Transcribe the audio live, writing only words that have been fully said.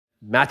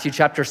Matthew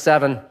chapter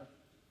 7,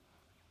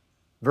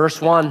 verse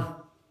 1.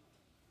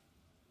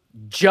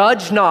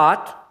 Judge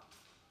not,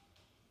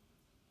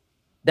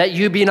 that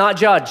you be not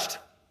judged.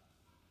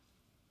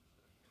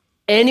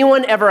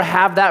 Anyone ever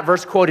have that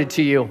verse quoted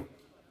to you?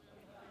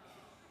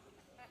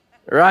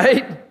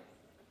 Right?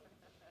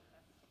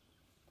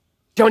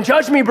 Don't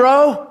judge me,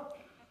 bro.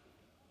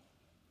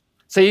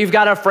 So you've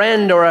got a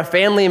friend or a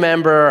family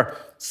member, or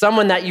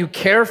someone that you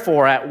care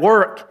for at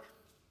work,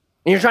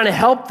 and you're trying to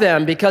help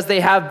them because they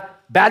have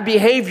bad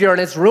behavior and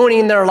it's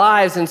ruining their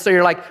lives. And so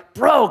you're like,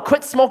 bro,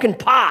 quit smoking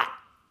pot.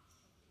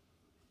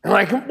 And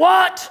like,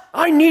 what?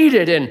 I need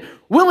it. And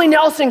Willie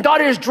Nelson got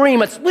his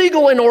dream. It's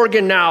legal in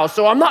Oregon now,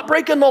 so I'm not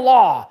breaking the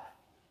law.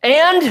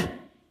 And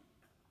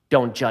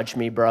don't judge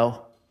me,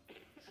 bro.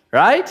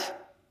 Right?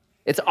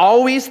 It's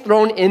always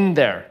thrown in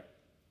there.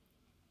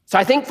 So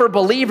I think for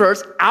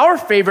believers, our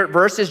favorite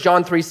verse is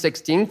John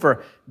 3:16,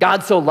 for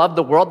God so loved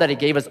the world that he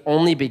gave his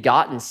only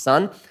begotten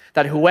son,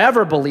 that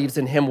whoever believes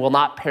in him will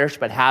not perish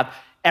but have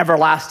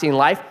everlasting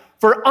life.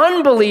 For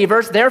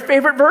unbelievers, their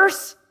favorite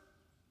verse,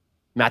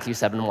 Matthew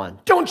 7:1.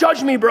 Don't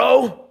judge me,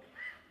 bro.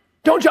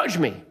 Don't judge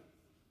me.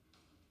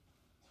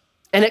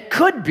 And it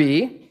could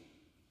be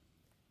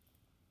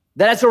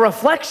that it's a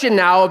reflection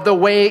now of the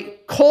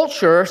way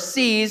culture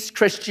sees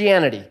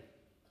Christianity.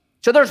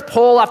 So there's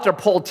poll after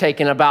poll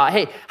taken about,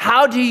 hey,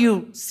 how do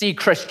you see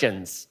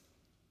Christians?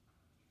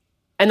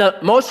 And the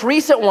most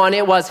recent one,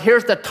 it was,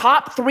 here's the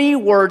top 3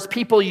 words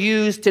people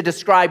use to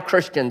describe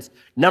Christians.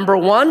 Number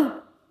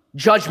 1,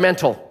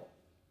 judgmental.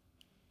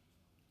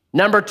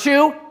 Number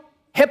 2,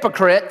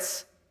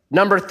 hypocrites.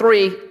 Number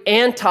 3,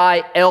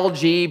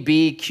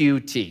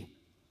 anti-LGBTQT.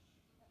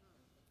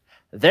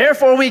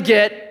 Therefore we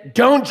get,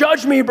 don't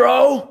judge me,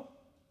 bro.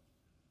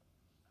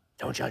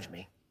 Don't judge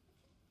me.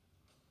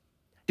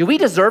 Do we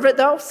deserve it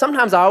though?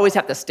 Sometimes I always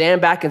have to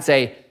stand back and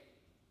say,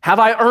 have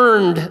I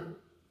earned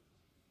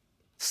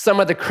some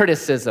of the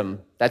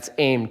criticism that's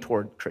aimed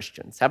toward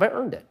Christians? Have I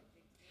earned it?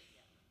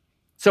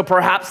 So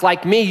perhaps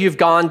like me, you've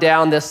gone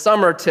down this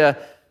summer to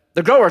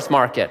the growers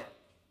market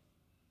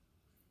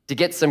to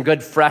get some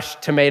good fresh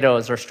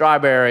tomatoes or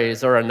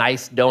strawberries or a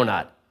nice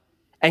donut.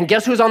 And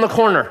guess who's on the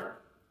corner?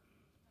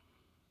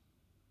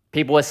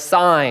 People with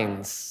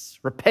signs,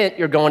 repent,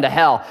 you're going to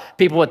hell.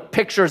 People with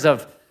pictures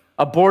of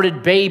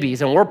aborted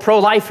babies, and we're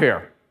pro-life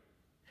here.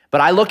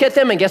 But I look at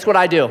them and guess what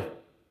I do?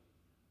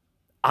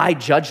 I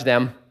judge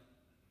them,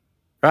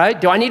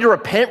 right? Do I need to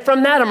repent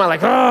from that? Am I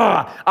like,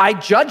 I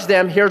judge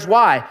them. Here's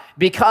why.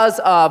 Because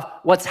of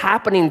what's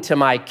happening to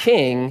my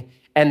king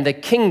and the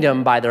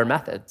kingdom by their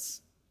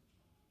methods.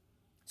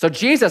 So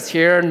Jesus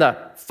here in the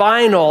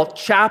final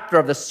chapter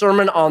of the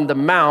Sermon on the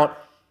Mount,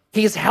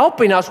 he's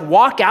helping us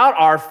walk out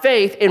our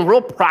faith in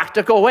real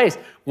practical ways.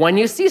 When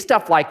you see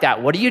stuff like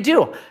that, what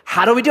do?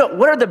 How do we do it?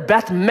 What are the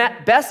best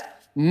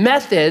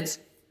methods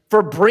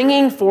for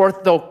bringing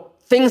forth the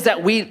things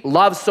that we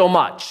love so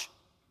much?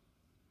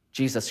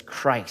 Jesus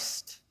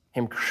Christ,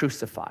 him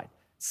crucified,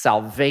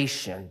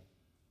 salvation,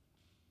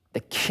 the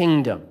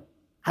kingdom.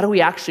 How do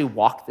we actually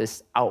walk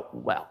this out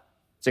well?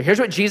 So here's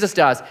what Jesus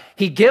does.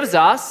 He gives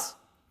us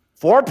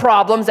 4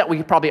 problems that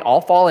we probably all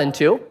fall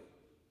into,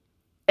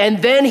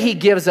 and then he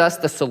gives us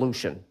the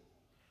solution.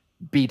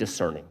 Be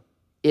discerning.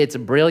 It's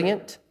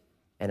brilliant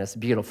and it's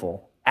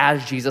beautiful,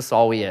 as Jesus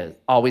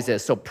always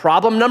is. So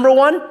problem number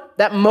 1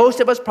 that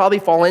most of us probably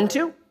fall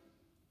into,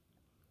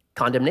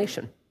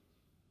 condemnation.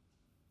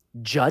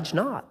 Judge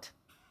not.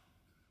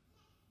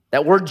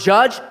 That word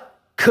judge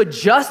could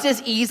just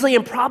as easily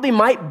and probably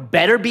might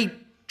better be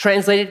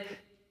translated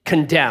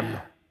condemn.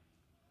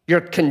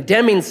 You're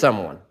condemning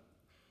someone.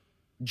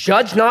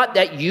 Judge not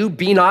that you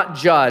be not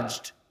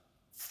judged.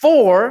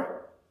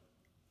 For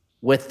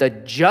with the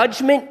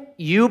judgment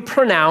you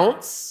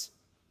pronounce,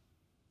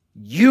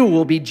 you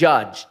will be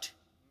judged.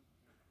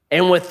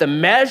 And with the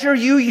measure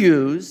you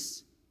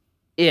use,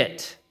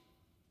 it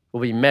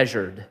will be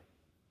measured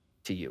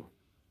to you.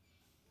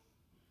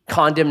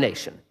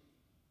 Condemnation.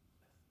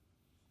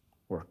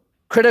 We're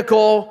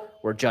critical,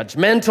 we're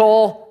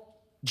judgmental.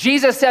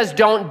 Jesus says,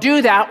 don't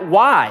do that.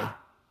 Why?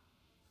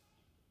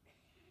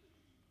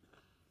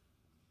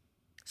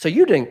 So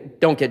you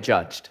don't get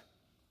judged.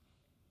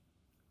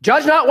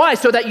 Judge not, why?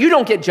 So that you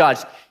don't get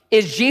judged.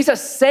 Is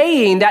Jesus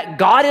saying that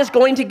God is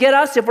going to get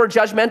us if we're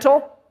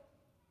judgmental?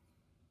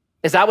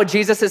 Is that what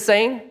Jesus is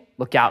saying?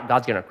 Look out,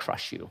 God's gonna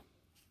crush you.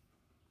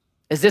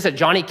 Is this a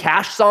Johnny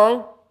Cash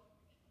song?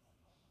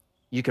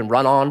 You can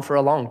run on for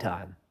a long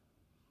time.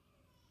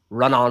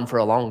 Run on for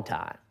a long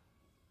time.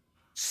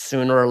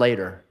 Sooner or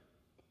later,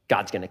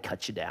 God's gonna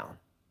cut you down.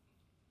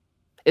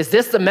 Is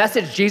this the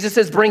message Jesus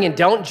is bringing?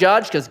 Don't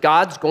judge because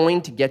God's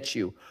going to get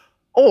you.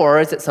 Or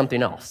is it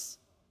something else?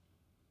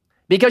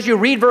 Because you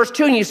read verse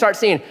 2 and you start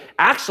seeing,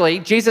 actually,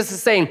 Jesus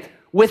is saying,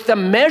 with the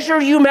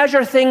measure you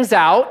measure things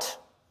out,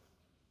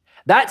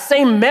 that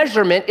same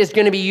measurement is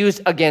going to be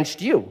used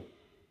against you.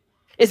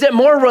 Is it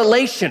more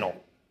relational?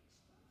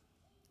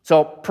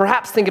 So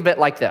perhaps think of it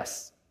like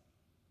this.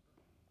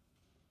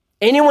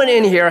 Anyone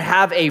in here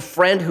have a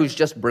friend who's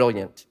just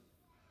brilliant?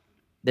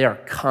 They are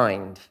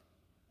kind.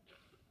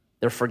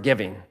 They're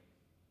forgiving.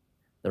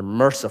 They're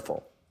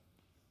merciful.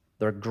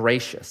 They're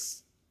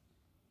gracious.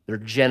 They're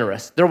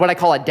generous. They're what I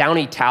call a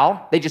downy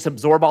towel. They just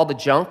absorb all the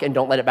junk and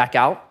don't let it back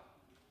out.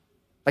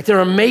 Like, they're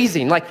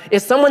amazing. Like,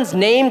 is someone's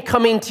name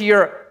coming to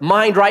your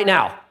mind right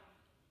now?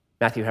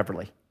 Matthew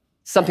Heverly.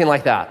 Something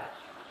like that.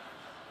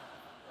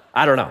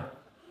 I don't know.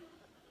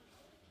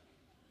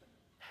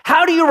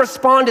 How do you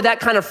respond to that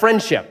kind of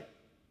friendship?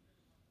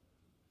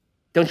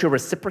 Don't you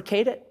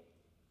reciprocate it?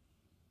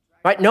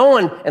 Right? No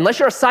one, unless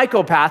you're a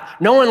psychopath,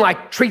 no one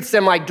like treats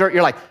them like dirt.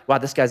 You're like, wow,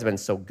 this guy's been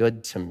so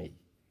good to me.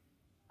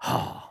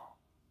 Oh.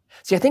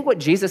 See, I think what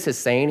Jesus is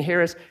saying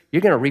here is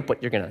you're going to reap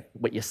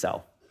what you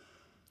sow.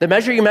 The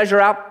measure you measure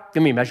out,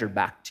 going to be measured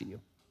back to you.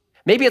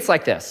 Maybe it's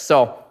like this.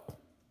 So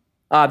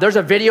there's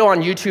a video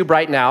on YouTube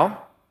right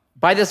now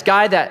by this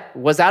guy that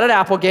was out at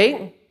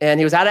Applegate, and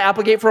he was out at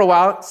Applegate for a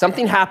while.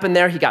 Something happened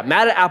there. He got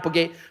mad at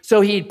Applegate,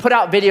 so he put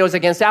out videos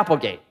against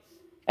Applegate.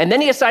 And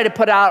then he decided to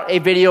put out a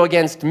video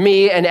against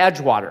me and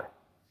Edgewater.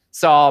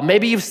 So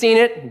maybe you've seen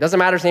it. It doesn't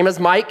matter. His name is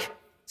Mike.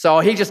 So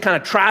he just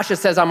kind of trashes,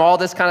 says I'm all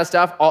this kind of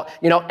stuff.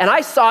 And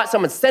I saw it.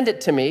 Someone sent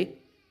it to me.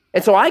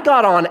 And so I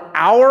got on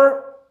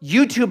our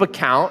YouTube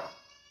account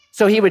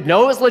so he would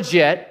know it was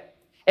legit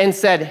and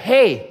said,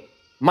 hey,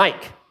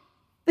 Mike,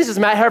 this is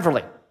Matt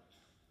Heverly.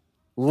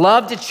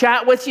 Love to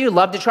chat with you.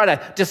 Love to try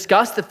to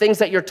discuss the things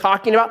that you're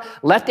talking about.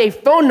 Left a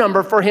phone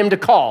number for him to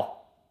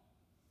call.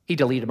 He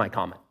deleted my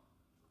comment.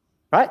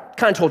 Right?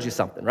 Kind of told you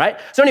something, right?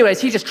 So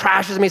anyways, he just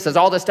trashes me, says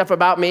all this stuff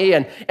about me.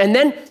 And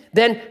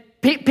then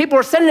people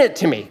are sending it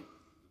to me.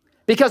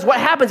 Because what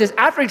happens is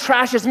after he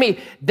trashes me,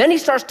 then he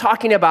starts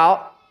talking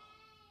about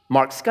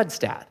Mark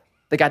Scudstad,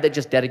 the guy that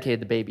just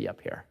dedicated the baby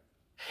up here.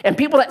 And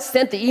people that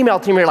sent the email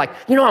to me are like,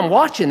 I'm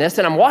watching this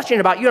and I'm watching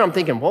it about you. And I'm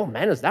thinking, whoa,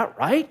 man, is that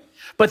right?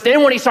 But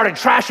then when he started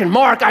trashing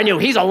Mark, I knew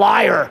he's a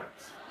liar.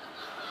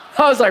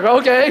 I was like,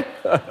 okay.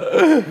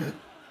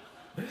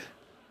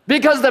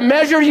 Because the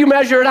measure you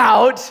measured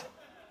out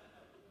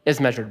is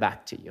measured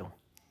back to you.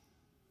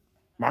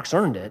 Mark's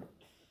earned it.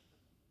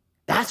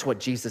 That's what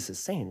Jesus is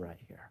saying right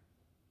here.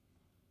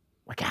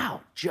 Look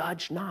out,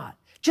 judge not.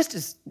 Just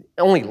as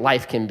only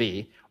life can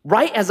be.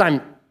 Right as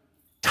I'm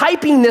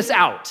typing this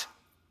out,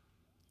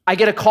 I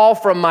get a call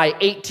from my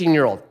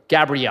 18-year-old,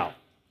 Gabrielle.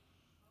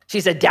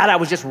 She said, Dad, I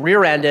was just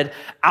rear-ended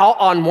out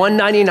on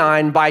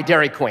 199 by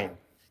Dairy Queen.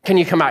 Can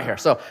you come out here?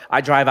 So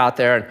I drive out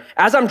there, and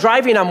as I'm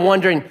driving, I'm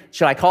wondering,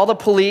 should I call the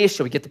police?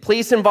 Should we get the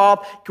police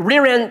involved?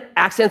 Rear-end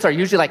accidents are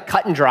usually like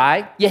cut and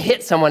dry. You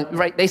hit someone,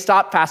 right? They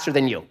stop faster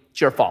than you.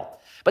 It's your fault.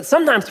 But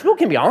sometimes people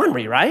can be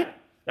ornery, right?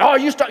 Oh,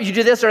 you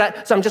do this or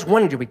that. So I'm just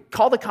wondering, do we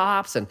call the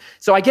cops? And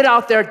so I get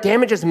out there,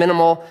 damage is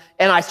minimal,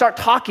 and I start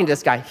talking to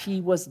this guy. He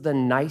was the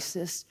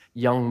nicest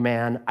young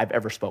man I've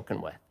ever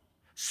spoken with.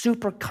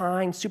 Super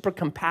kind, super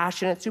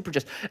compassionate,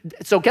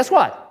 so guess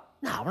what?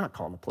 No, we're not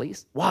calling the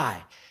police.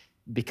 Why?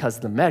 Because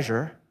the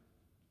measure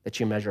that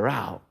you measure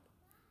out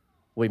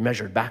will be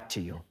measured back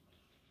to you.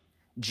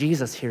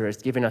 Jesus here is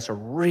giving us a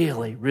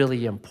really,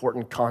 really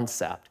important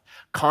concept.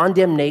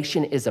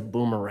 Condemnation is a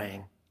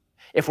boomerang.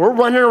 If we're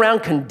running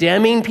around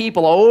condemning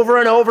people over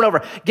and over and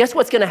over, guess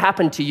what's going to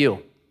happen to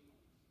you?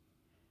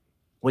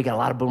 We got a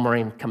lot of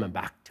boomerang coming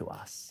back to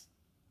us.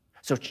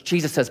 So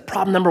Jesus says,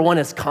 problem number one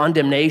is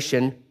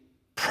condemnation.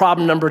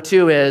 Problem number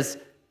two is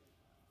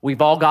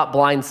we've all got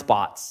blind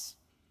spots.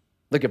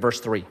 Look at verse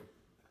 3.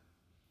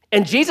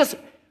 And Jesus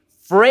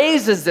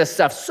phrases this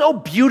stuff so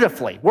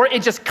beautifully, where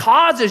it just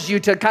causes you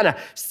to kind of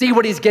see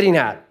what he's getting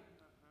at.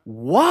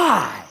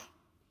 Why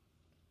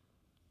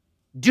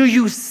do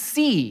you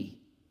see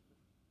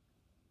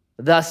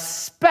the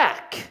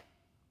speck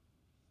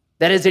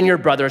that is in your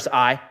brother's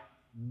eye,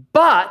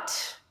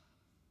 but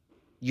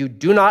you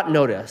do not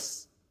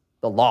notice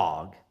the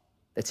log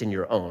that's in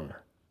your own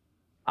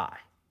eye?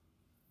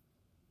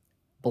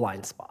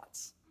 Blind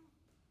spots.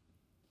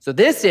 So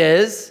this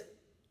is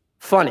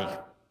funny.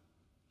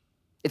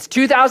 It's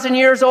 2,000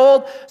 years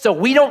old, so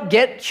we don't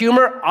get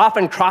humor.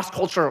 Often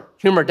cross-cultural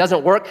humor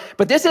doesn't work,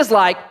 but this is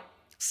like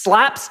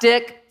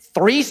slapstick,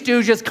 Three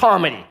Stooges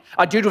comedy.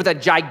 A dude with a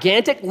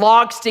gigantic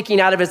log sticking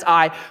out of his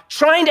eye,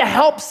 trying to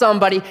help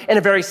somebody in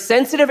a very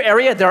sensitive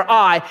area of their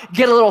eye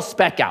get a little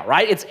speck out,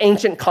 right? It's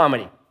ancient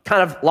comedy,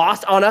 kind of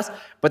lost on us,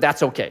 but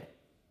that's okay.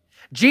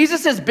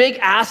 Jesus' big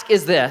ask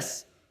is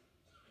this: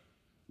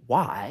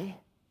 why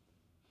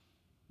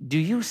do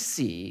you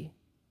see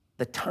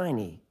the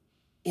tiny,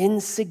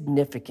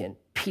 insignificant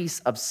piece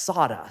of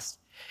sawdust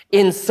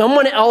in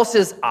someone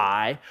else's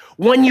eye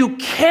when you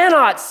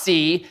cannot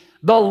see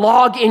the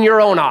log in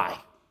your own eye?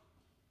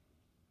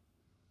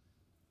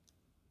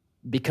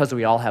 Because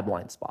we all have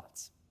blind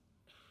spots.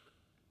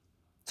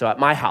 So at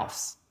my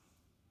house,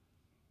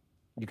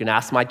 you can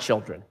ask my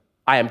children,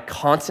 I am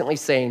constantly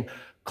saying,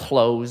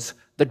 close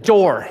the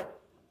door.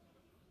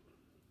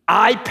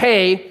 I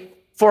pay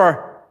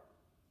for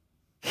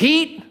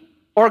heat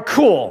or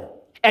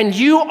cool, and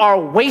you are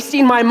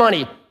wasting my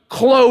money.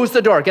 Close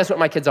the door. Guess what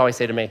my kids always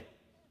say to me?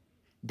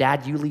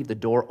 Dad, you leave the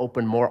door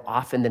open more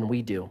often than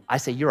we do. I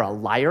say, you're a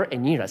liar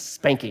and you need a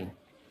spanking.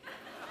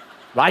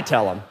 I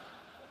tell them.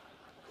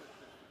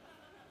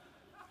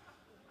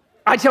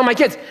 I tell my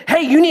kids,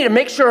 hey, you need to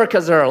make sure,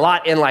 because there are a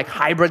lot in like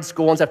hybrid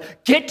school and stuff,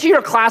 get to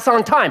your class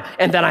on time.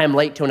 And then I am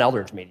late to an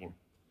elders meeting.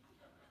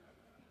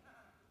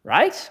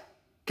 Right?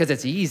 Because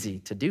it's easy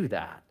to do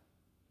that.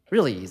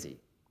 Really easy.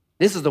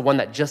 This is the one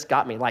that just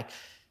got me. Like,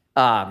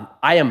 I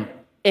am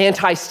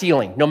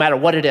anti-stealing, no matter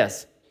what it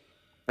is.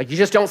 Like, you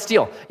just don't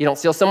steal. You don't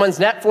steal someone's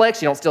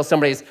Netflix. You don't steal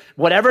somebody's,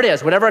 whatever it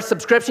is, whatever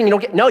subscription you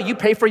don't get. No, you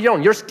pay for your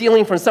own. You're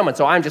stealing from someone.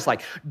 So I'm just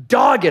like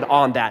dogged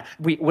on that.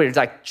 We're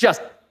like,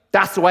 just,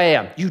 that's the way I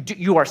am.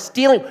 You are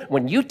stealing.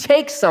 When you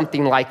take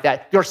something like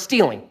that, you're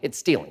stealing. It's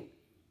stealing.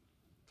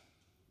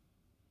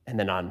 And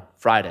then on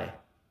Friday,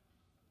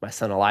 my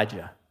son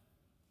Elijah,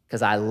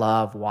 because I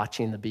love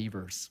watching the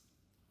Beavers,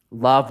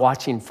 love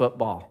watching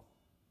football.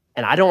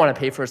 And I don't want to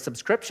pay for a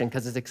subscription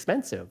because it's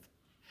expensive.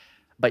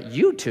 But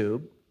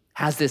YouTube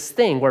has this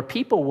thing where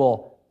people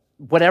will,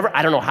 whatever,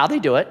 I don't know how they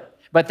do it,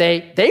 but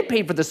they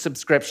pay for the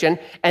subscription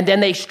and then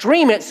they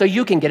stream it so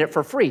you can get it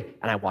for free.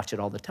 And I watch it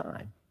all the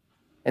time.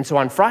 And so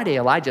on Friday,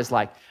 Elijah's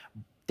like,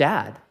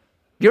 Dad,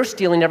 you're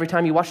stealing every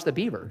time you watch the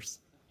Beavers.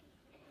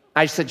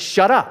 I said,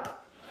 shut up.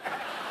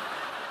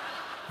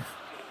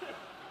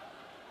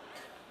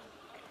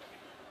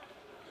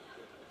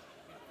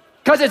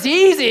 Because it's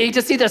easy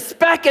to see the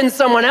speck in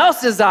someone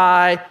else's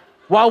eye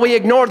while we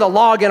ignore the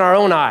log in our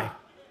own eye.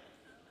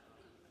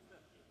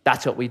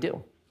 That's what we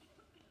do.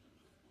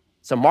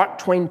 So Mark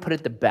Twain put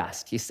it the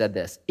best. He said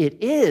this,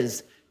 it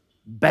is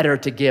better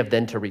to give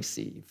than to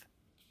receive,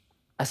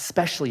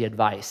 especially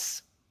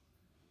advice.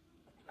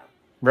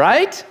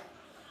 Right?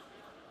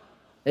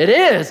 It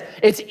is.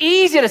 It's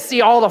easy to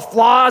see all the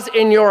flaws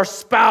in your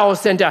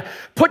spouse and to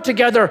put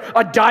together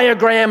a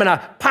diagram and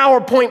a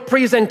PowerPoint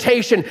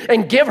presentation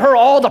and give her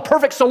all the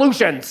perfect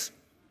solutions.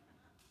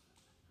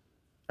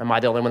 Am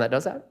I the only one that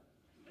does that?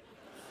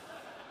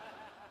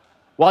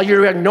 While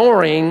you're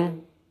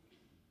ignoring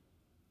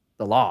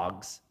the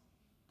logs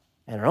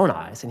in our own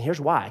eyes. And here's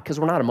why, because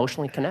we're not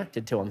emotionally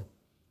connected to them.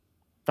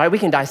 Right? We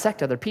can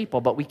dissect other people,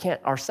 but we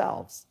can't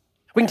ourselves.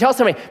 We can tell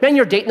somebody, man,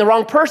 you're dating the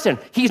wrong person.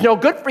 He's no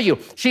good for you.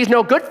 She's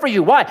no good for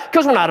you. Why?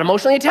 Because we're not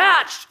emotionally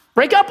attached.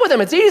 Break up with them.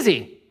 It's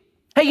easy.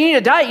 Hey, you need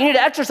to diet. You need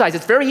to exercise.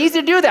 It's very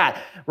easy to do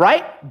that,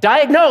 right?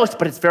 Diagnose,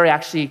 but it's very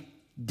actually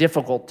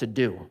difficult to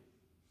do.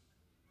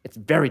 It's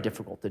very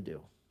difficult to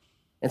do.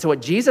 And so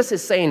what Jesus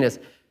is saying is,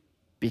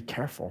 be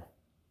careful.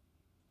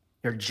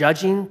 You're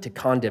judging to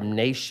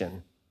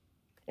condemnation.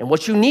 And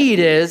what you need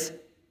is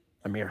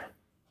a mirror.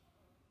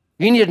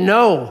 You need to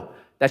know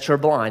that you're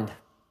blind.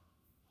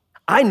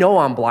 I know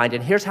I'm blind,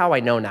 and here's how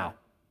I know now.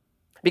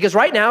 Because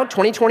right now,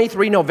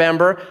 2023,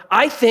 November,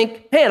 I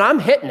think, man, I'm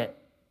hitting it.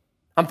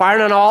 I'm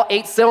firing on all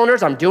 8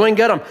 cylinders. I'm doing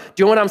good. I'm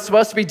doing what I'm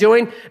supposed to be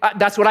doing.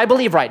 That's what I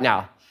believe right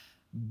now.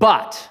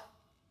 But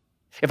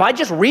if I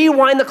just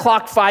rewind the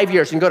clock 5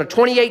 years and go to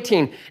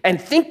 2018 and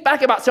think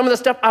back about some of the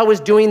stuff I was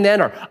doing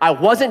then or I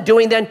wasn't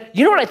doing then,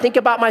 you know what I think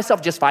about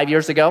myself just 5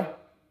 years ago?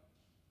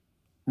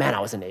 Man, I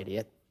was an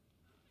idiot.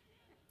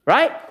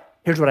 Right?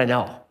 Here's what I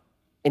know.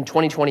 In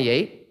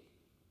 2028,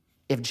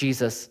 if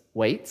Jesus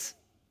waits,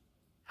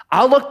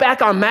 I'll look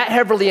back on Matt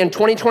Heverly in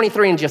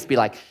 2023 and just be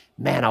like,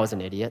 man, I was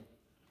an idiot.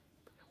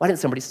 Why didn't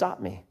somebody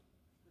stop me?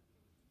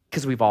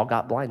 Because we've all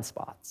got blind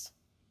spots.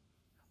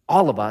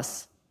 All of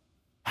us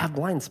have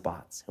blind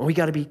spots, and we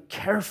got to be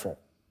careful.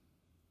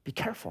 Be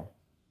careful,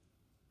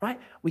 right?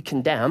 We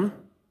condemn.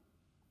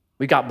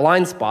 We got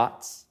blind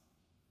spots.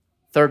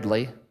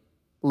 Thirdly,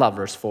 love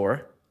verse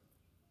 4.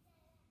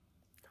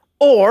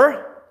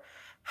 Or,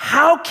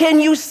 how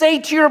can you say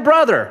to your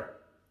brother,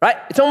 right?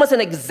 It's almost an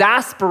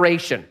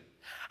exasperation.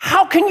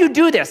 How can you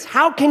do this?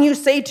 How can you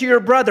say to your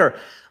brother,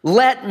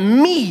 let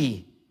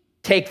me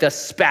take the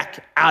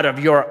speck out of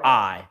your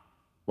eye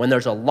when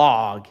there's a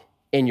log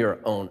in your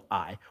own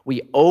eye?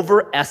 We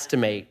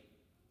overestimate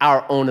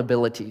our own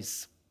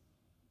abilities.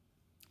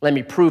 Let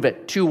me prove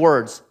it. 2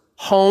 words,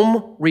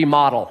 home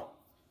remodel,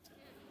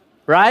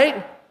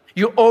 right?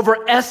 You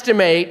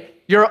overestimate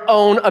your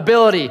own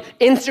ability.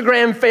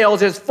 Instagram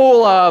fails is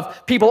full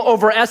of people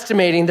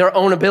overestimating their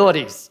own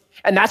abilities.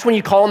 And that's when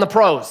you call in the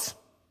pros.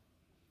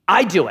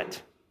 I do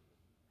it.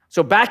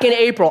 So back in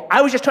April,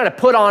 I was just trying to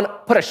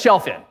put a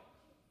shelf in.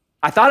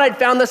 I thought I'd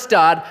found the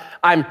stud.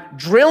 I'm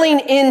drilling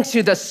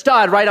into the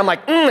stud, right? I'm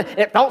like,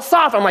 it felt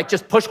soft. I'm like,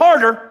 just push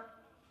harder.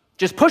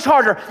 Just push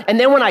harder. And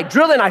then when I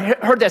drilled in, I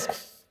heard this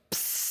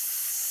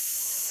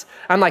psss.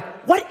 I'm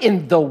like, what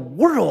in the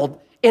world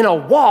in a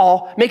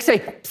wall makes a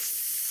psss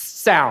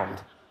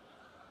sound?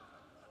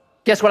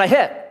 Guess what I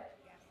hit?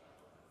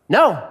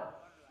 No.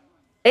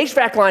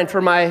 HVAC line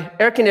for my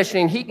air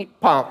conditioning heat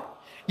pump.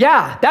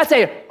 Yeah, that's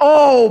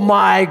oh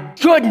my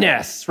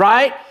goodness,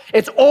 right?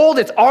 It's old,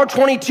 it's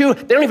R22.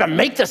 They don't even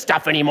make this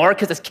stuff anymore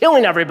because it's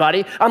killing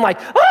everybody. I'm like,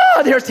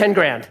 there's 10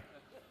 grand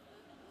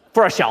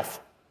for a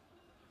shelf,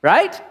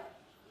 right?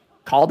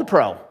 Call the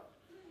pro.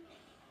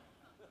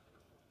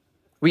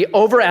 We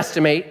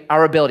overestimate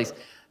our abilities.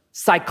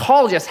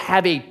 Psychologists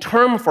have a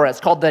term for it. It's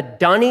called the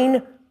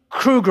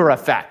Dunning-Kruger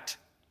effect.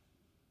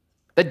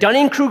 The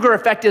Dunning-Kruger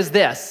effect is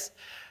this.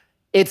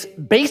 It's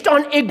based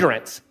on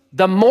ignorance.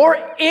 The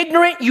more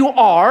ignorant you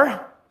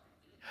are,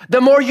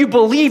 the more you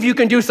believe you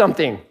can do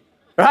something,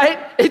 right?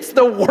 It's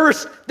the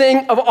worst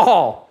thing of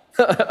all.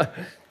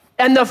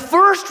 And the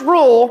first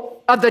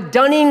rule of the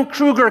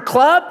Dunning-Kruger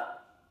Club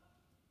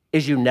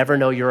is you never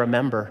know you're a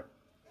member.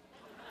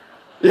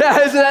 Yeah,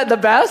 isn't that the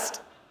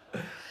best?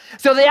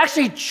 So they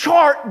actually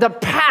chart the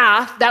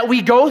path that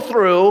we go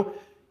through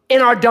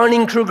in our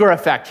Dunning-Kruger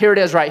effect. Here it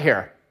is right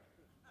here.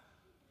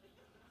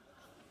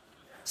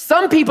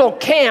 Some people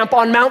camp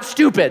on Mount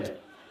Stupid.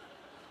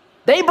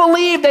 They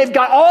believe they've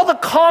got all the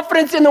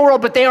confidence in the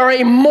world, but they are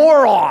a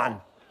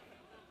moron.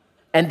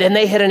 And then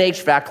they hit an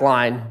HVAC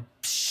line.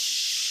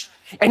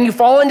 And you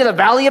fall into the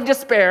valley of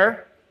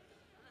despair,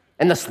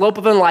 and the slope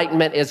of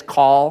enlightenment is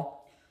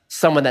call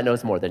someone that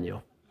knows more than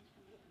you.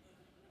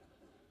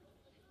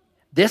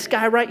 This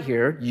guy right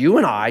here, you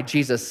and I,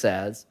 Jesus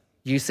says,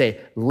 you say,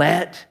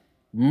 let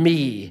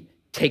me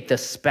take the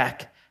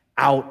speck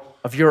out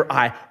of your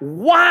eye.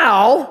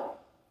 Wow,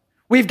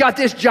 we've got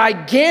this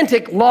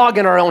gigantic log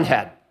in our own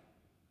head.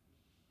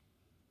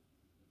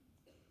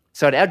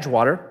 So at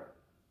Edgewater,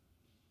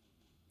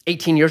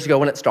 18 years ago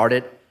when it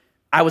started,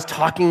 I was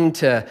talking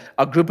to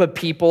a group of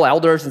people,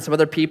 elders and some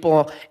other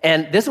people,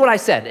 and this is what I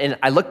said. And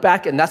I look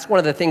back, and that's one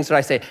of the things that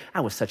I say, I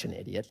was such an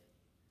idiot.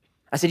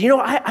 I said,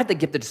 I have the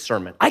gift of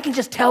discernment. I can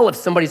just tell if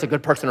somebody's a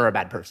good person or a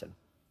bad person.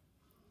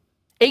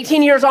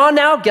 18 years on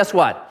now, guess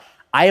what?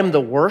 I am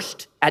the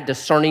worst at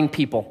discerning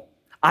people.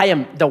 I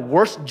am the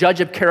worst judge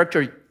of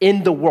character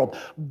in the world.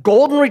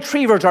 Golden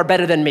retrievers are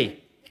better than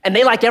me, and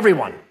they like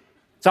everyone.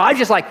 So I'm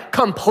just like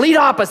complete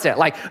opposite.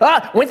 Like,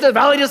 went to the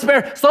valley of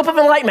despair, slope of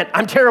enlightenment.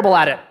 I'm terrible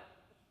at it.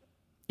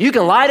 You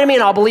can lie to me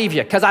and I'll believe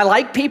you because I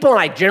like people and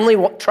I generally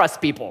won't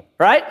trust people,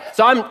 right?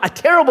 So I'm a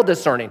terrible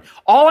discerning.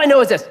 All I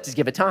know is this, just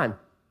give it time.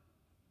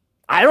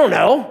 I don't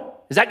know.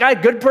 Is that guy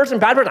a good person,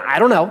 bad person? I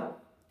don't know.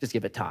 Just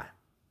give it time.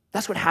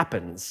 That's what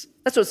happens.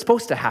 That's what's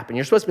supposed to happen.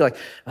 You're supposed to be like,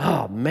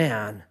 oh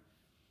man,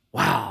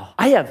 wow.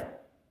 I have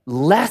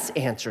less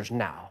answers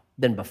now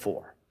than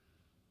before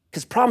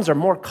because problems are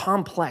more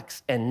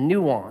complex and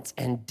nuanced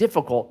and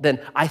difficult than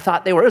I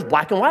thought they were. It was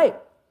black and white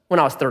when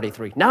I was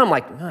 33. Now I'm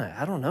like,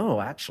 I don't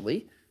know,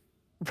 actually.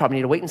 We probably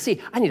need to wait and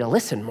see. I need to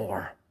listen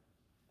more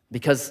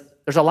because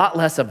there's a lot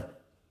less of,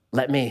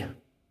 a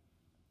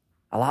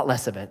lot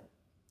less of it.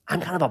 I'm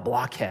kind of a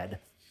blockhead.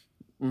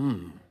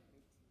 And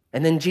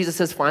then Jesus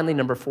says, finally,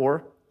 number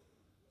 4,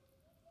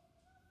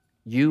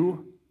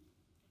 you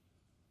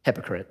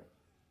hypocrite.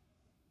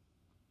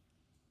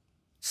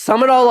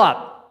 Sum it all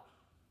up.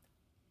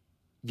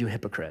 You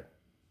hypocrite.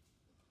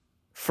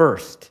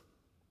 First,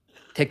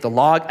 take the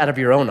log out of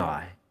your own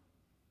eye,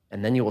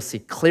 and then you will see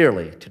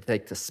clearly to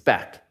take the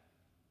speck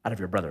out of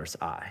your brother's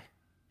eye.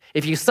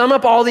 If you sum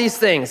up all these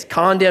things,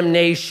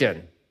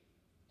 condemnation,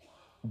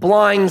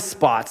 blind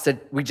spots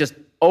that we just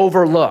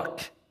overlook,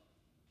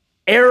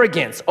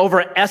 arrogance,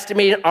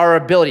 overestimating our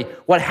ability,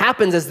 what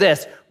happens is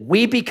this: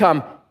 we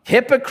become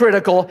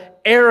hypocritical,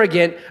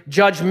 arrogant,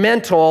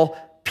 judgmental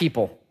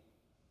people.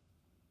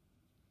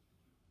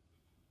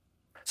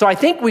 So I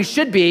think we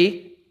should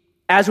be,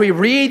 as we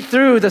read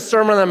through the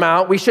Sermon on the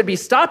Mount, we should be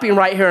stopping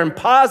right here and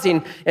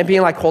pausing and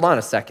being like, hold on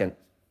a second.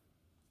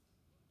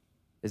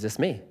 Is this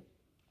me?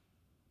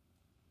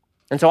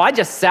 And so I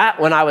just sat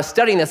when I was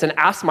studying this and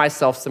asked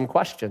myself some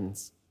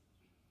questions.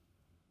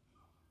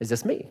 Is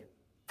this me?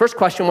 First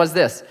question was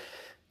this: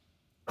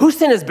 whose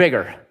sin is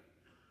bigger?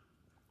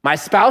 My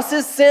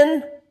spouse's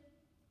sin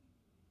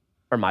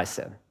or my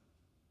sin?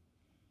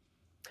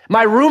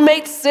 My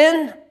roommate's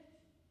sin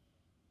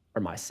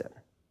or my sin?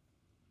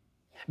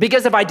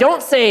 Because if I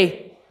don't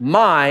say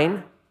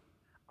mine,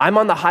 I'm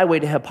on the highway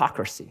to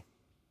hypocrisy.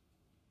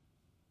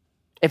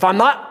 If I'm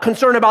not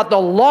concerned about the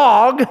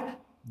log,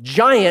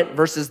 giant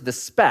versus the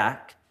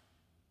speck,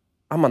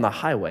 I'm on the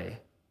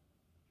highway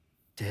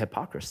to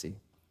hypocrisy,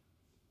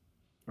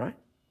 right?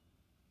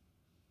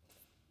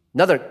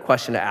 Another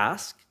question to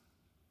ask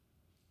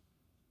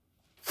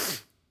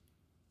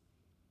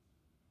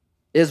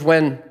is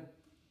when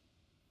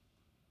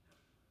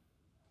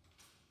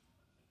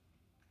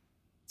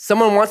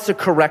someone wants to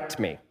correct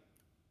me,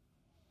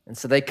 and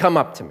so they come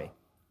up to me,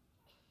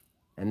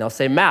 and they'll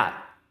say, Matt,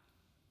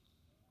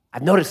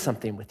 I've noticed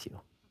something with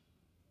you.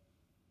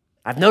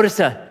 I've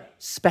noticed a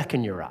speck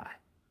in your eye.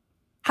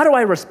 How do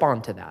I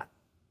respond to that?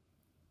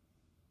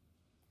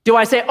 Do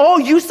I say, oh,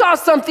 you saw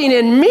something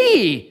in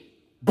me,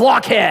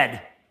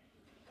 blockhead?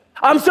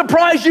 I'm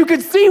surprised you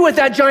could see with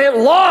that giant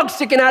log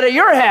sticking out of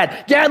your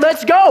head. Yeah,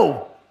 let's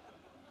go.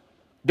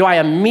 Do I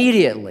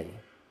immediately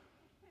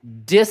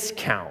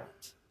discount,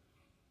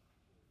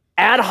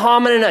 ad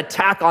hominem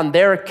attack on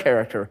their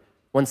character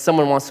when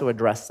someone wants to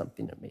address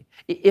something to me?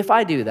 If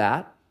I do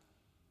that,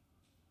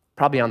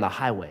 probably on the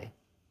highway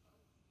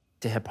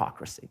to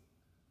hypocrisy.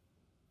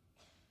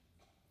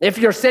 If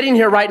you're sitting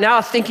here right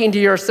now thinking to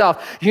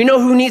yourself, you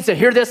know who needs to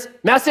hear this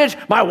message?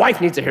 My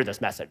wife needs to hear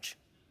this message.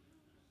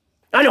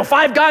 I know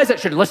 5 guys that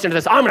should listen to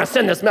this. I'm going to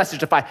send this message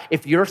to 5.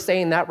 If you're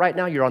saying that right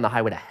now, you're on the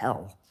highway to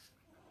hell.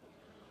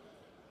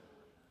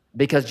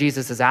 Because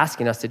Jesus is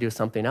asking us to do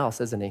something else,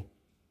 isn't he?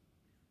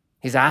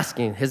 He's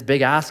asking, his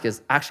big ask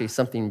is actually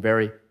something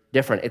very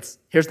different.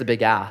 Here's the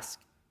big ask.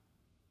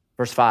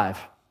 Verse 5,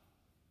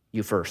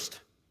 you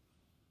first.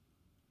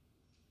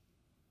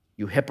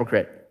 You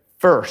hypocrite,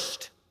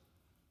 first.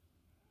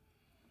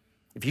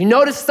 If you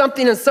notice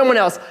something in someone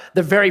else,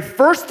 the very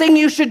first thing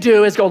you should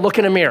do is go look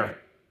in a mirror.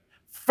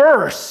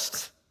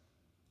 First,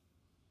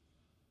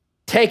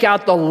 take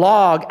out the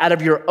log out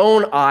of your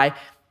own eye,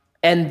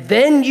 and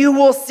then you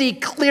will see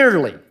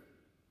clearly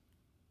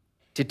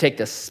to take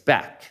the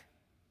speck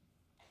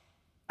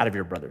out of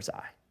your brother's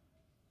eye.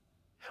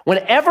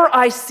 Whenever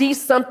I see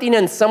something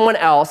in someone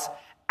else,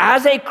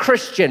 as a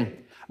Christian,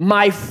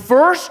 my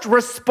first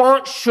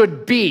response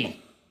should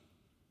be,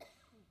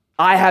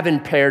 I have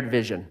impaired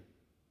vision.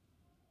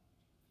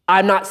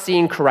 I'm not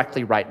seeing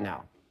correctly right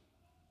now.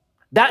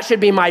 That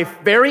should be my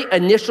very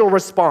initial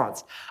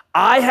response.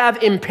 I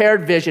have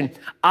impaired vision.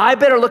 I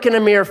better look in a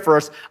mirror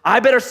first.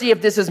 I better see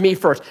if this is me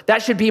first.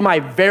 That should be my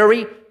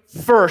very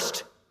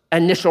first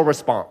initial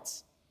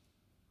response.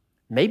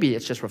 Maybe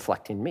it's just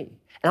reflecting me.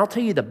 And I'll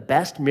tell you the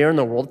best mirror in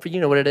the world for you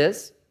know what it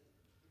is?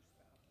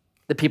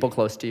 The people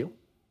close to you.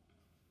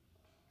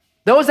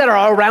 Those that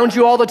are around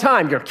you all the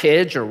time, your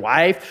kids, your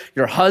wife,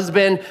 your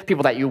husband,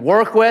 people that you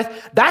work with,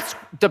 that's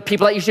the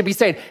people that you should be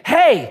saying,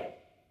 hey,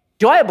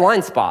 do I have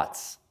blind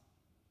spots?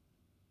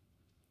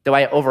 Do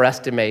I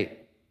overestimate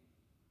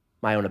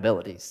my own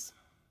abilities?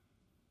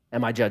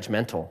 Am I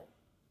judgmental?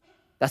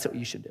 That's what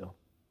you should do.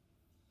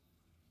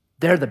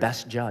 They're the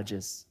best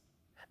judges.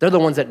 They're the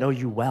ones that know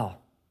you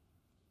well,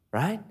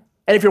 right?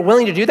 And if you're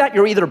willing to do that,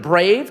 you're either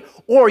brave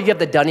or you have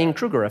the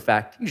Dunning-Kruger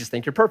effect. You just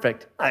think you're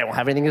perfect. I don't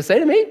have anything to say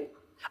to me.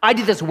 I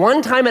did this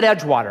one time at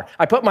Edgewater.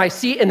 I put my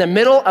seat in the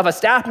middle of a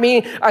staff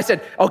meeting. I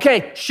said,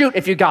 okay, shoot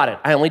if you got it.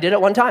 I only did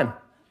it one time.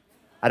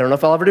 I don't know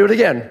if I'll ever do it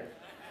again.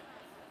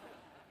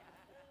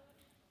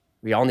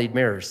 We all need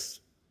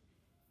mirrors.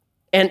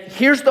 And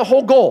here's the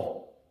whole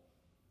goal: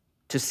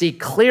 to see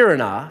clear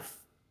enough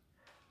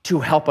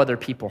to help other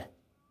people.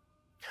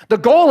 The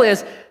goal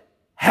is,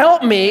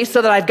 help me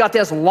so that I've got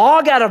this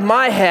log out of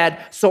my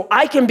head so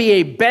I can be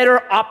a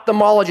better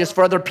ophthalmologist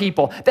for other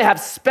people. They have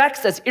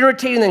specks that's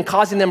irritating and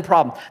causing them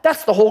problems.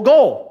 That's the whole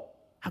goal.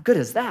 How good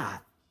is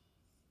that?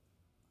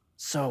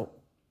 So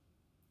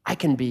I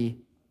can be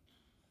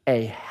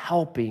a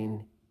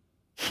helping,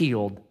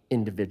 healed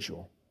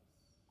individual.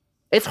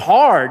 It's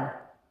hard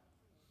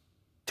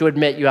to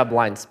admit you have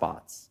blind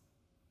spots.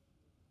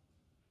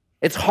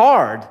 It's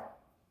hard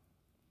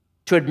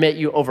to admit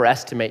you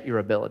overestimate your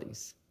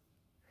abilities.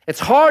 It's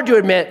hard to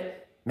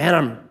admit, man,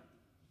 I'm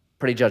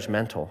pretty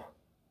judgmental.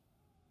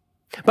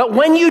 But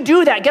when you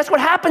do that, guess what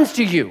happens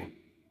to you?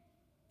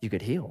 You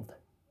get healed.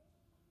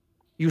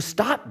 You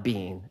stop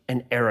being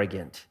an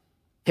arrogant,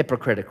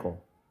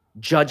 hypocritical,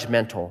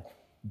 judgmental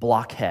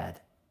blockhead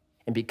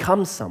and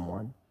become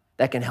someone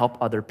that can help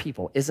other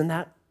people. Isn't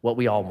that what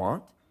we all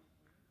want?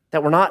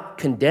 That we're not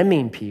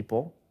condemning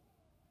people,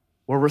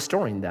 we're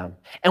restoring them.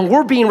 And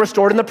we're being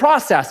restored in the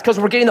process because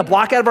we're getting the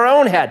block out of our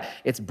own head.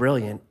 It's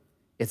brilliant.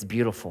 It's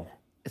beautiful.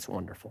 It's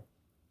wonderful.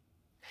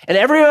 And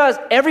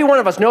every one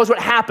of us knows what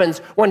happens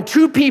when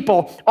two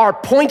people are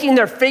pointing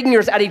their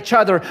fingers at each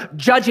other,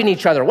 judging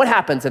each other. What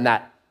happens in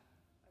that?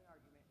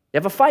 You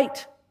have a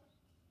fight.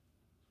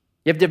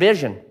 You have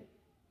division.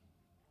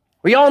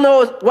 We all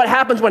know what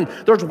happens when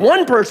there's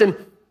one person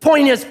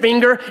pointing his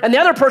finger and the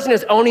other person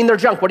is owning their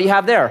junk. What do you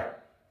have there?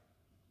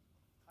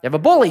 You have a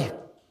bully.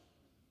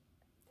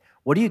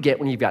 What do you get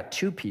when you've got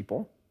two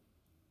people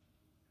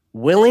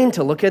willing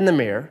to look in the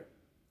mirror,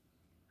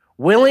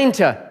 willing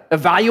to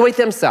evaluate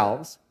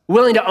themselves,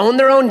 willing to own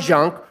their own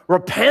junk,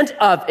 repent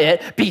of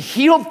it, be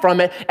healed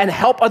from it, and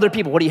help other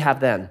people? What do you have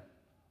then?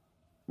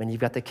 Man,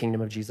 you've got the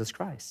kingdom of Jesus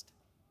Christ.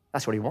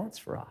 That's what he wants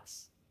for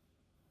us.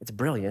 It's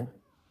brilliant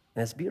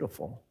and it's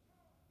beautiful.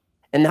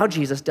 And now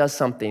Jesus does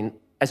something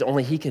as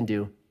only he can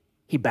do.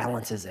 He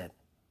balances it.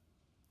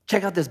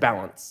 Check out this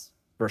balance,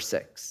 verse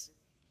 6.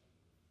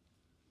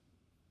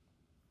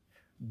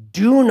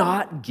 Do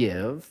not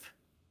give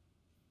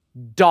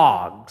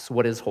dogs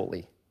what is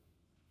holy,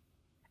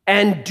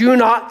 and do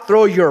not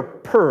throw your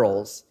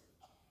pearls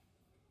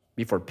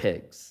before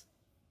pigs,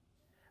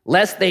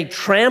 lest they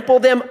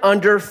trample them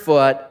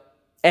underfoot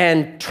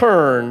and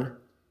turn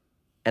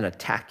and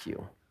attack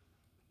you.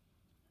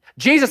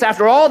 Jesus,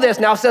 after all this,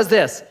 now says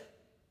this: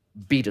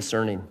 be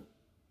discerning.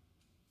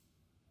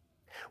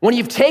 When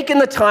you've taken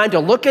the time to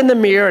look in the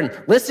mirror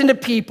and listen to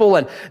people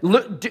and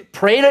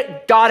pray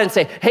to God and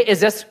say, hey, is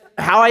this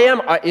how I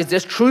am? Is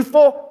this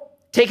truthful?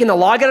 Taking the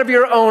log out of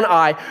your own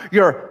eye,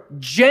 you're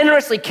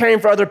generously caring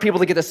for other people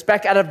to get the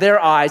speck out of their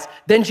eyes.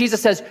 Then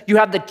Jesus says, you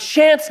have the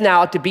chance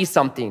now to be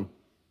something.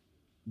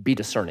 Be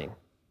discerning,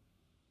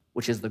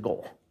 which is the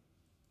goal.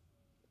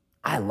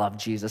 I love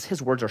Jesus.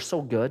 His words are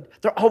so good.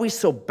 They're always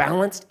so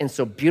balanced and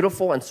so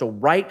beautiful and so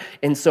right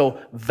and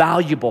so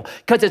valuable,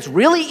 because it's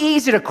really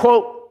easy to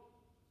quote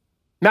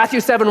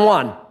Matthew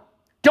 7:1.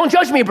 Don't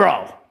judge me,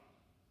 bro.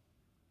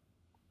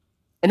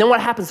 And then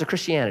what happens to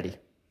Christianity?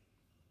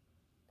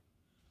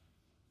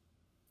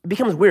 It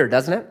becomes weird,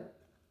 doesn't it?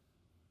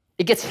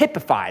 It gets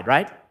hippified,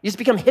 right? You just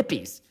become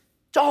hippies.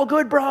 It's all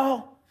good,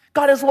 bro.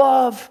 God is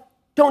love.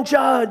 Don't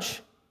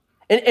judge.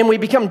 And we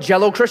become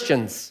Jello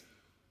Christians.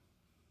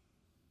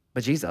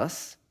 But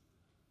Jesus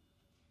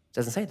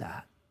doesn't say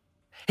that.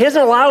 He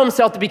doesn't allow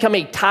himself to become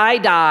a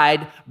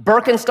tie-dyed,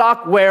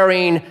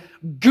 Birkenstock-wearing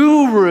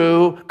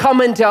guru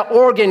coming to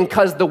Oregon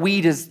because the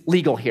weed is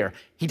legal here.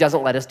 He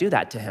doesn't let us do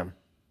that to him.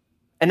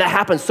 And that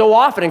happens so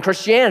often in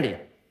Christianity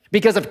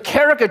because of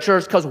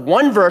caricatures, because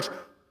one verse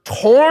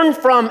torn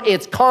from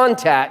its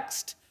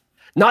context,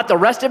 not the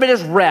rest of it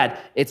is read.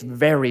 It's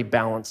very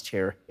balanced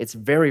here. It's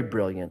very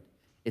brilliant.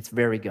 It's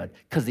very good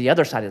because the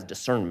other side is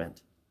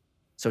discernment.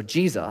 So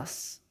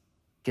Jesus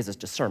gives us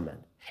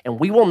discernment. And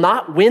we will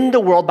not win the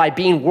world by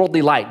being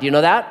worldly light. Do you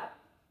know that?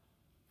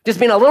 Just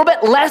being a little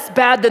bit less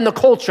bad than the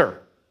culture.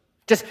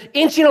 Just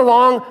inching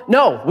along.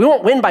 No, we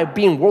won't win by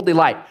being worldly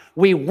light.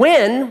 We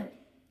win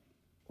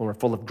when we're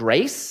full of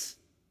grace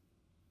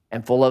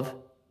and full of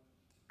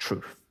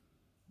truth.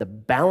 The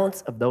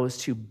balance of those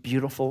two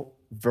beautiful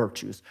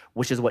virtues,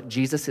 which is what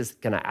Jesus is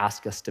going to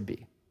ask us to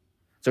be.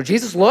 So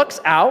Jesus looks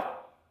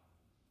out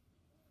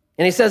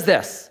and he says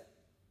this,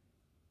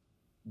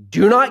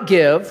 do not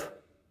give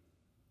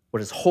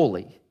what is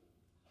holy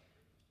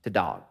to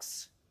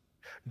dogs.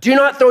 Do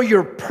not throw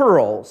your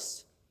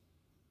pearls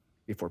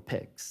before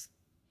pigs.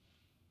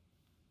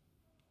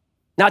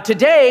 Now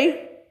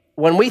today,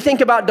 when we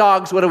think about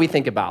dogs, what do we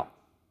think about?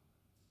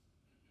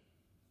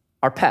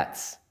 Our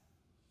pets.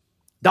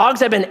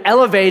 Dogs have been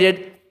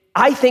elevated,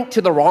 I think,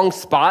 to the wrong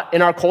spot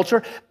in our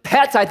culture.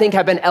 Pets, I think,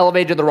 have been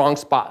elevated to the wrong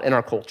spot in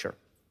our culture.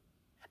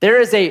 There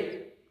is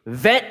a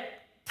vet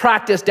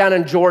practice down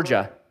in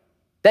Georgia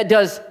that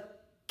does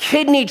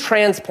kidney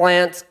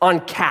transplants on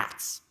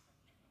cats.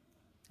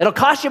 It'll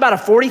cost you about a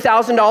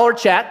 $40,000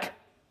 check,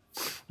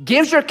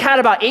 gives your cat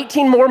about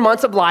 18 more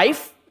months of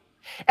life,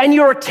 and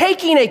you're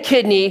taking a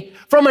kidney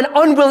from an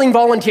unwilling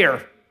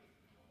volunteer,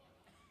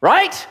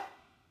 right?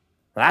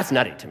 Well, that's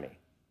nutty to me.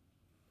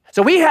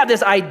 So we have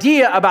this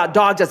idea about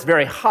dogs that's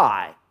very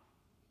high.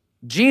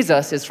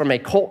 Jesus is from a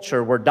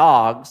culture where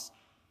dogs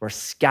were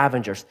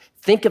scavengers.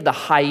 Think of the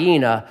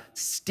hyena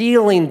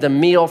stealing the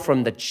meal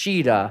from the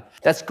cheetah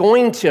that's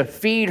going to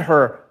feed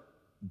her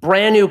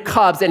brand new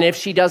cubs, and if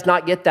she does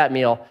not get that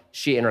meal,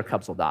 she and her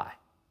cubs will die.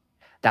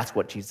 That's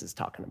what Jesus is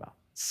talking about.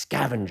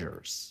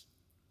 Scavengers,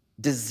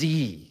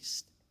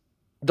 diseased.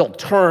 They'll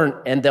turn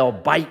and they'll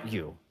bite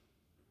you.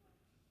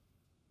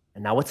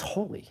 And now it's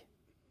holy.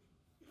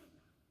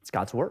 It's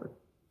God's word.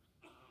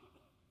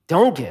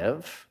 Don't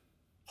give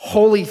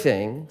holy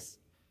things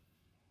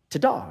to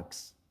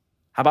dogs.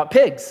 How about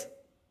pigs?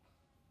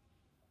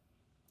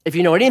 If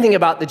you know anything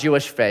about the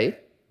Jewish faith,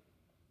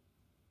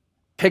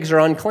 pigs are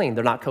unclean.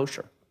 They're not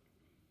kosher.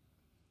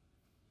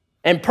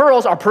 And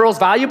are pearls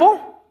valuable?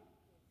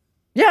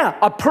 Yeah,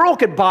 a pearl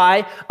could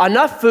buy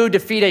enough food to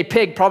feed a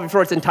pig probably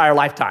for its entire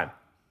lifetime.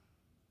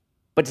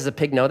 But does a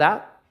pig know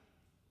that?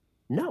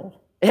 No.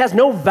 It has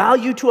no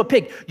value to a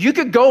pig. You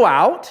could go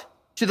out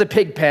to the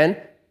pig pen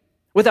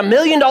with $1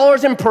 million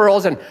in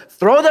pearls and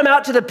throw them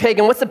out to the pig,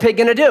 and what's the pig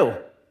gonna do?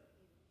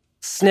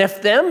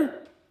 Sniff them,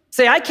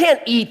 say, I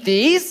can't eat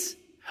these.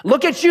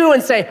 Look at you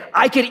and say,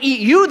 I could eat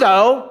you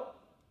though,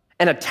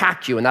 and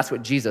attack you. And that's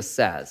what Jesus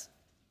says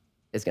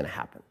is gonna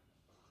happen.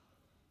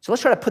 So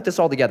let's try to put this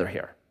all together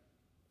here.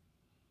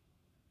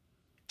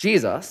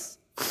 Jesus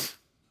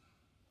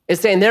is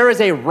saying there is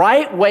a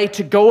right way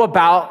to go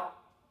about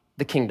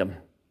the kingdom.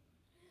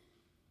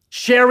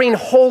 Sharing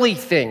holy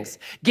things,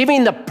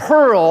 giving the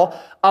pearl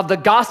of the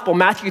gospel.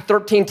 Matthew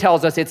 13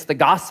 tells us it's the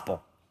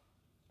gospel,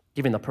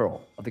 giving the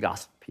pearl of the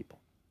gospel people.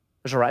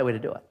 There's a right way to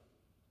do it.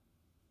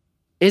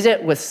 Is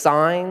it with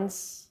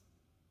signs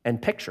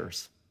and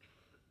pictures?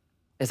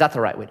 Is that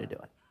the right way to do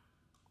it?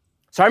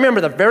 So I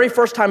remember the very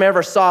first time I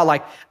ever saw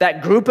like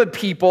that group of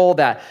people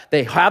that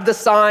they have the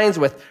signs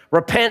with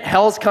repent,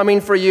 hell's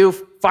coming for you,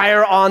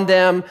 fire on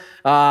them,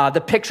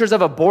 the pictures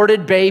of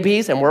aborted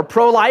babies, and we're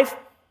pro-life,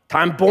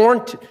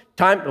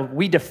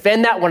 we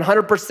defend that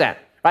 100%,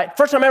 right?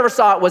 First time I ever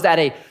saw it was at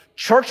a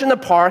church in the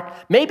park,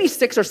 maybe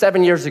 6 or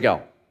 7 years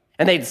ago.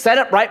 And they'd set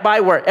it right by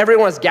where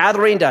everyone was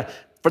gathering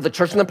for the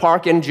church in the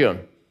park in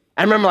June.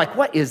 I remember like,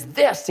 what is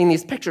this? Seeing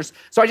these pictures.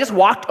 So I just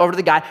walked over to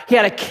the guy. He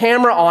had a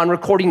camera on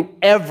recording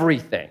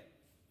everything.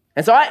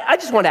 And so I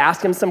just wanted to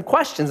ask him some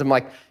questions. I'm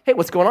like, hey,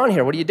 what's going on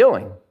here? What are you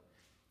doing?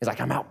 He's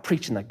like, I'm out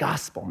preaching the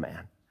gospel,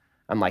 man.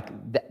 I'm like,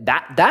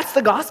 that's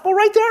the gospel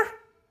right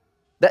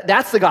there?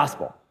 That's the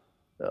gospel.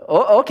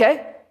 Oh,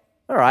 okay,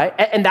 all right.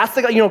 And that's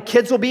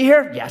kids will be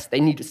here? Yes, they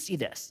need to see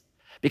this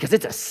because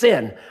it's a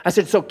sin. I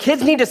said, so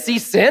kids need to see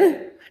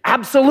sin?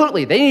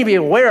 Absolutely, they need to be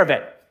aware of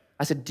it.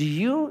 I said, do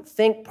you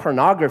think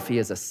pornography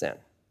is a sin?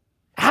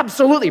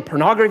 Absolutely,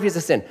 pornography is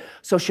a sin.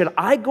 So should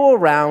I go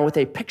around with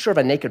a picture of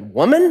a naked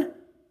woman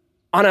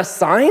on a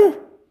sign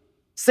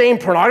saying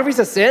pornography is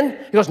a sin?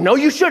 He goes, no,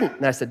 you shouldn't.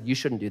 And I said, you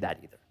shouldn't do that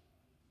either.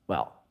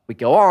 Well, we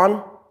go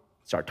on,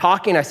 start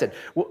talking. I said,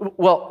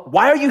 well,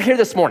 why are you here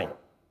this morning?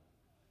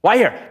 Why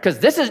here? Because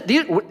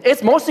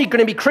it's mostly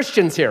going to be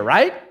Christians here,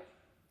 right?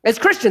 As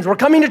Christians, we're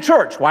coming to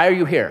church. Why are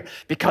you here?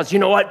 Because you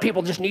know what?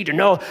 People just need to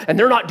know, and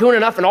they're not doing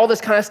enough and all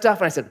this kind of stuff.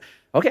 And I said,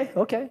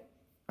 okay.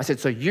 I said,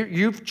 so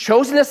you've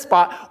chosen a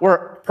spot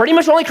where pretty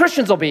much only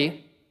Christians will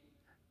be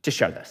to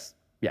share this.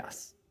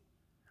 Yes.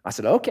 I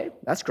said, okay,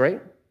 that's great.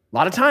 A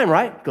lot of time,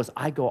 right? He goes,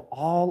 I go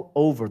all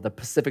over the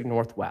Pacific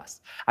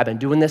Northwest. I've been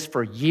doing this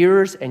for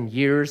years and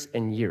years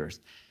and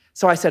years.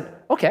 So I said,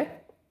 okay,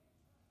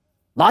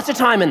 lots of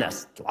time in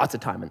this.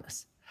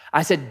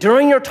 I said,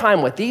 during your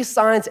time with these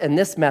signs and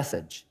this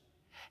message,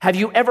 have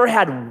you ever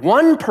had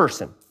one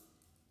person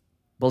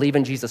believe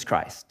in Jesus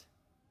Christ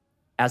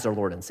as their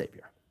Lord and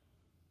Savior?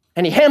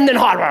 And he hemmed and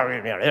hawed,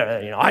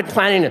 I'm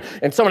planting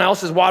and someone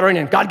else is watering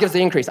and God gives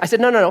the increase. I said,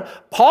 no.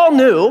 Paul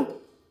knew,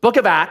 book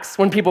of Acts,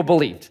 when people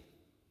believed.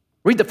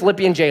 Read the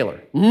Philippian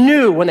jailer,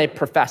 knew when they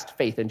professed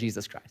faith in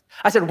Jesus Christ.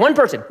 I said, one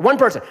person,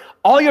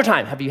 all your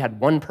time, have you had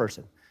one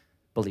person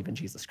believe in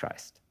Jesus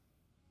Christ?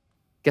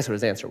 Guess what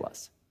his answer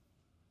was?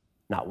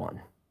 Not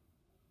one.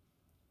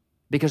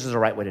 Because there's a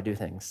right way to do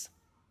things.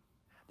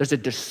 There's a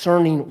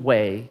discerning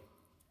way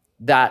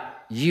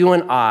that you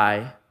and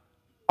I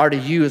are to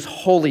use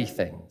holy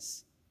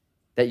things,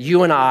 that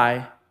you and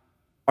I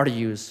are to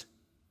use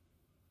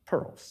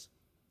pearls.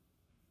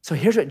 So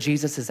here's what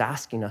Jesus is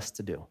asking us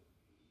to do.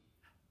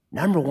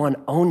 Number one,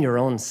 own your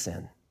own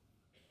sin.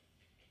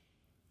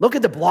 Look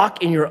at the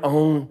block in your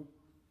own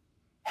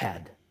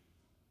head.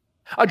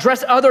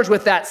 Address others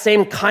with that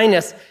same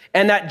kindness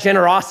and that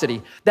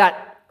generosity.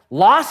 That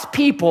lost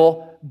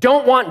people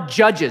don't want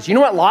judges. You know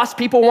what lost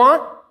people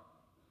want?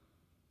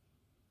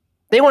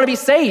 They want to be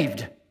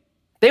saved.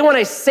 They want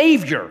a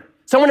savior,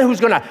 someone who's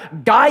going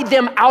to guide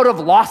them out of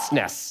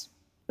lostness,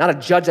 not a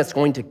judge that's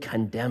going to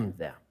condemn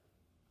them.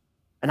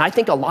 And I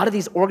think a lot of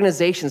these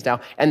organizations now,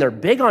 and they're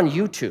big on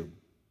YouTube,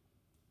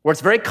 where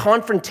it's very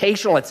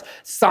confrontational, it's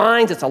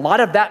signs, it's a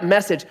lot of that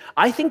message.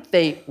 I think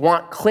they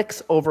want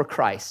clicks over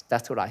Christ.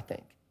 That's what I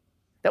think.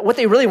 That what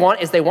they really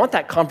want is they want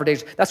that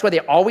confrontation. That's why they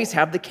always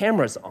have the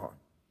cameras on.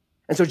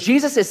 And so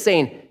Jesus is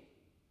saying,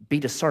 be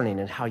discerning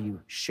in how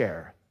you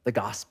share the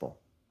gospel.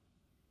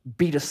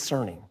 Be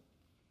discerning.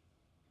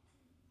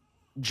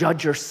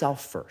 Judge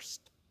yourself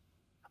first.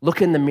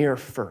 Look in the mirror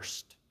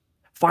first.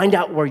 Find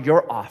out where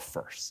you're off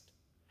first.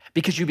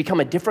 Because you become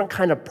a different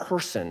kind of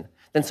person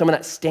than someone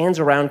that stands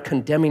around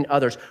condemning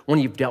others when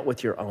you've dealt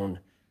with your own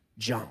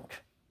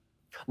junk.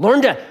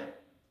 Learn to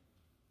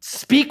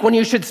speak when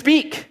you should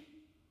speak,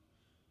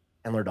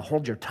 and learn to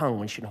hold your tongue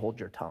when you should hold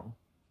your tongue.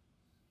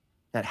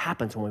 That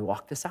happens when we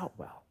walk this out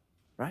well,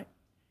 right?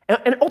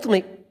 And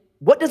ultimately,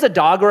 what does a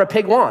dog or a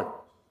pig want?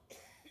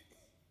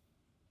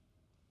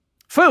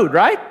 Food,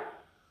 right?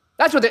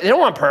 That's what they don't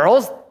want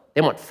pearls,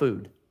 they want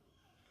food. You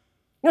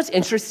know what's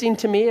interesting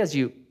to me as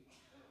you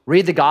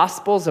read the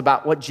Gospels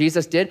about what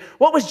Jesus did?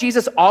 What was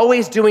Jesus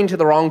always doing to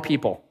the wrong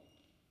people?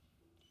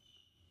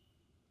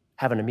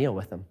 Having a meal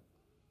with them.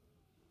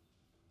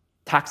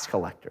 Tax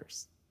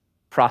collectors,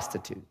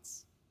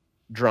 prostitutes,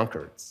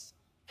 drunkards.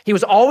 He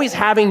was always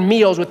having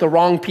meals with the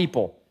wrong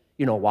people.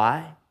 You know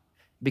why?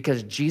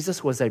 Because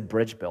Jesus was a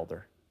bridge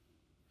builder.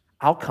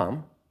 I'll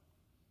come,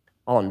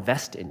 I'll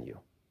invest in you,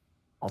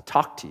 I'll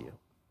talk to you,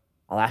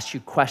 I'll ask you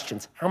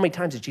questions. How many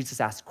times did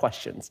Jesus ask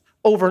questions?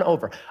 Over and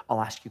over.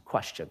 I'll ask you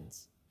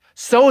questions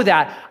so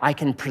that I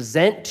can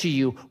present to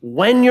you,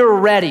 when you're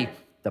ready,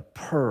 the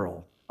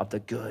pearl of the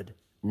good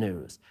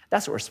news.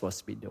 That's what we're supposed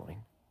to be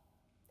doing.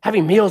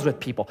 Having meals with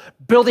people,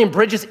 building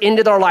bridges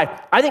into their life.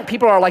 I think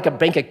people are like a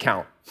bank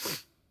account.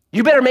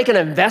 You better make an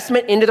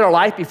investment into their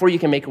life before you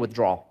can make a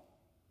withdrawal.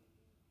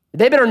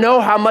 They better know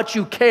how much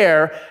you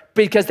care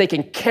because they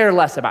can care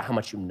less about how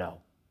much you know.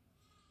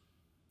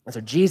 And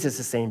so Jesus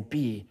is saying,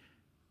 be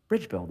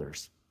bridge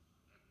builders.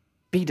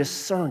 Be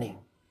discerning.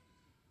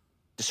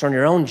 Discern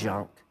your own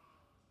junk.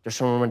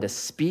 Discern when to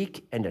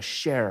speak and to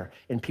share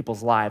in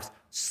people's lives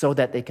so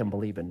that they can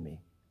believe in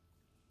me.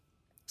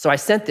 So I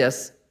sent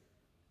this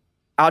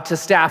out to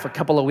staff a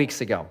couple of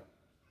weeks ago.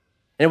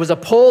 And it was a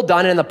poll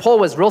done, and the poll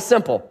was real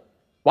simple.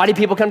 Why do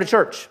people come to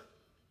church?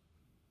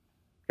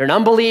 You're an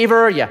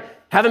unbeliever, you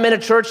haven't been to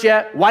church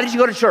yet. Why did you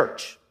go to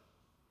church?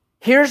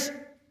 Here's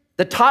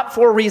the top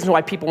 4 reasons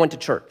why people went to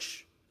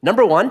church.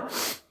 Number 1,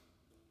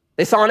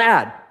 they saw an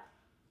ad.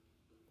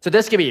 So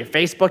this could be a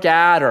Facebook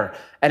ad or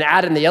an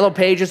ad in the yellow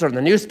pages or in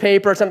the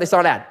newspaper or something. They saw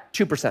an ad,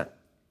 2%.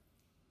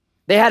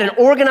 They had an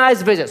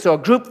organized visit. So a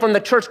group from the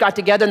church got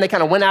together and they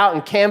kind of went out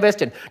and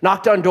canvassed and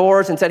knocked on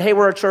doors and said, hey,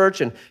 we're a church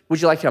and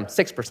would you like to come?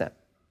 6%.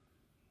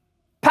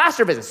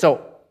 Pastor visits.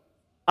 So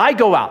I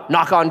go out,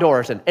 knock on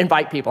doors and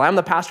invite people. I'm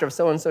the pastor of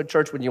so-and-so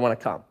church. Would you want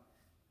to come?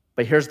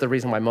 But here's the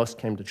reason why most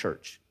came to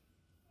church.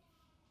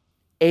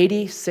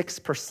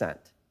 86%.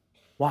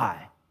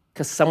 Why?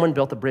 Because someone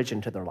built a bridge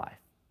into their life.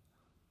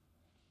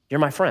 You're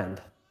my friend.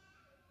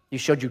 You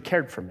showed you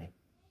cared for me.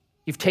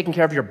 You've taken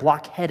care of your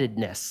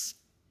blockheadedness.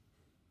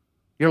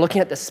 You're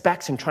looking at the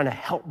specs and trying to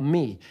help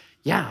me.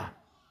 Yeah,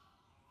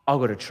 I'll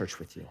go to church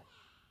with you.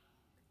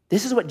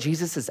 This is what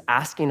Jesus is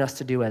asking us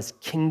to do as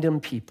kingdom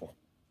people.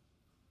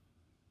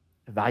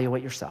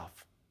 Evaluate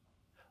yourself.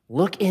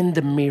 Look in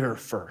the mirror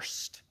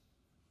first.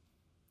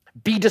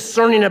 Be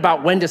discerning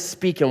about when to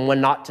speak and when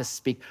not to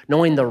speak,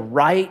 knowing the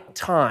right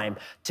time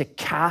to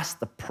cast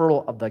the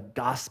pearl of the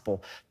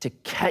gospel, to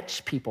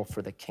catch people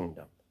for the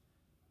kingdom.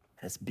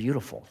 And it's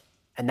beautiful.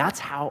 And that's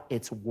how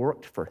it's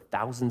worked for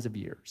thousands of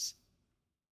years.